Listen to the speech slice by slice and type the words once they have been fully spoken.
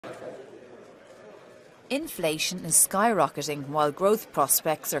Inflation is skyrocketing while growth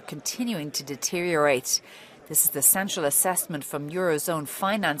prospects are continuing to deteriorate. This is the central assessment from Eurozone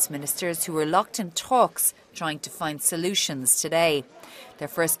finance ministers who were locked in talks trying to find solutions today. Their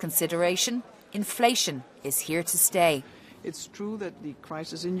first consideration: inflation is here to stay. It's true that the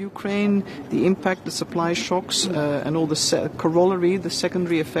crisis in Ukraine, the impact, the supply shocks and all the corollary, the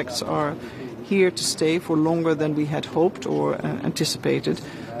secondary effects are here to stay for longer than we had hoped or anticipated.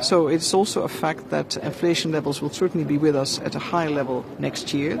 So it's also a fact that inflation levels will certainly be with us at a high level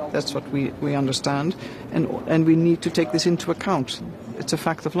next year. That's what we understand. And we need to take this into account. It's a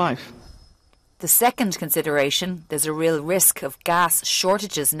fact of life. The second consideration: there's a real risk of gas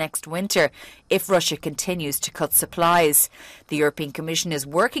shortages next winter if Russia continues to cut supplies. The European Commission is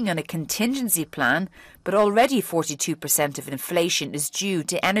working on a contingency plan, but already 42% of inflation is due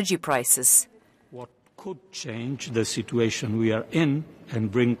to energy prices. What could change the situation we are in and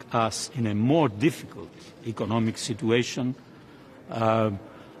bring us in a more difficult economic situation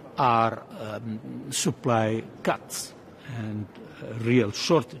are supply cuts and real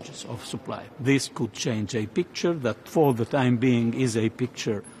shortages of supply. This could change a picture that for the time being is a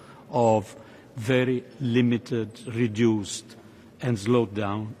picture of very limited, reduced and slowed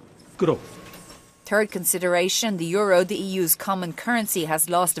down growth. Third consideration: the euro, the EU's common currency, has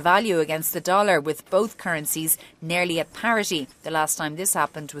lost value against the dollar, with both currencies nearly at parity. The last time this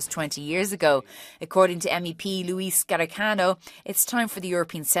happened was 20 years ago. According to MEP Luis Garicano, it's time for the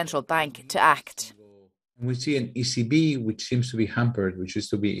European Central Bank to act. We see an ECB which seems to be hampered, which is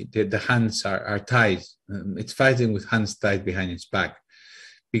to be the hands are tied. It's fighting with hands tied behind its back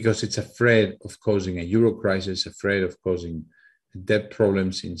because it's afraid of causing a euro crisis, afraid of causing debt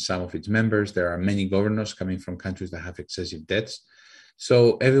problems in some of its members. There are many governors coming from countries that have excessive debts.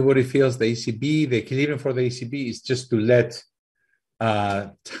 So everybody feels the ECB, the equilibrium for the ECB is just to let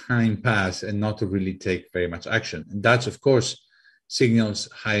time pass and not to really take very much action. And that's, of course, signals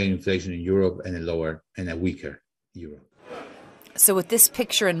higher inflation in Europe and a lower and a weaker euro. So with this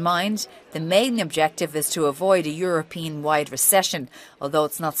picture in mind, the main objective is to avoid a European-wide recession, although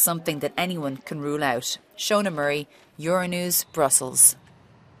it's not something that anyone can rule out. Shona Murray, Euronews, Brussels.